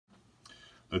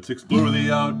Let's explore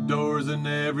the outdoors and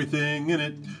everything in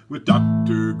it with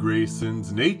Dr.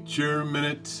 Grayson's Nature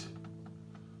Minute.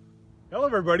 Hello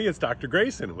everybody, it's Dr.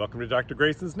 Grayson. Welcome to Dr.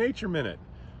 Grayson's Nature Minute.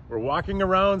 We're walking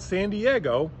around San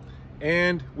Diego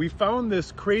and we found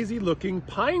this crazy looking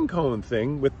pine cone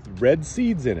thing with red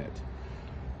seeds in it.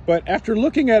 But after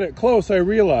looking at it close, I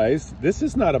realized this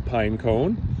is not a pine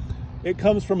cone. It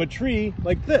comes from a tree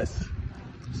like this.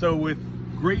 So with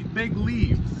great big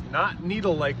leaves, not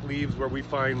needle-like leaves where we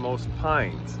find most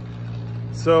pines.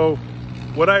 So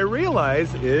what I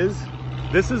realize is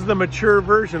this is the mature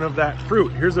version of that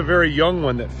fruit. Here's a very young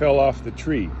one that fell off the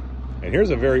tree. And here's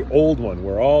a very old one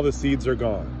where all the seeds are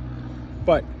gone.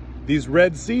 But these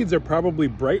red seeds are probably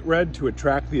bright red to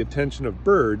attract the attention of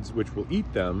birds, which will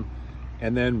eat them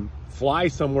and then fly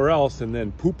somewhere else and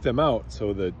then poop them out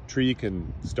so the tree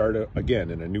can start again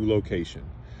in a new location.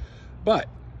 But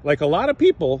like a lot of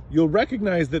people, you'll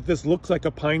recognize that this looks like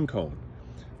a pine cone.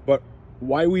 But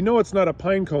why we know it's not a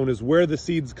pine cone is where the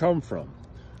seeds come from.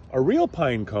 A real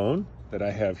pine cone that I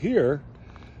have here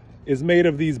is made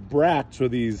of these bracts, or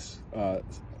these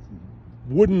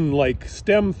wooden-like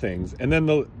stem things, and then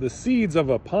the seeds of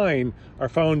a pine are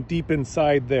found deep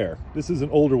inside there. This is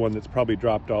an older one that's probably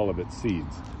dropped all of its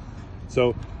seeds.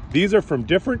 So these are from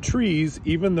different trees,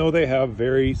 even though they have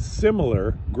very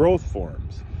similar growth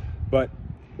forms. But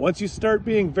once you start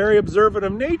being very observant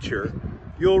of nature,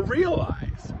 you'll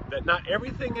realize that not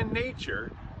everything in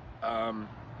nature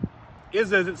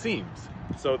is as it seems.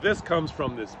 So this comes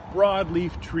from this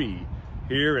broadleaf tree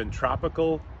here in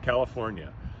tropical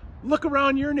California. Look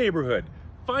around your neighborhood,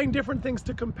 find different things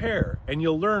to compare, and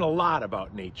you'll learn a lot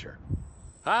about nature.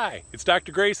 Hi, it's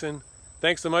Dr. Grayson.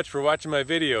 Thanks so much for watching my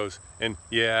videos. And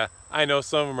yeah, I know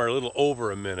some of them are a little over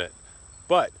a minute,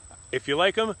 but if you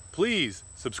like them, please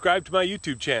subscribe to my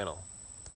YouTube channel.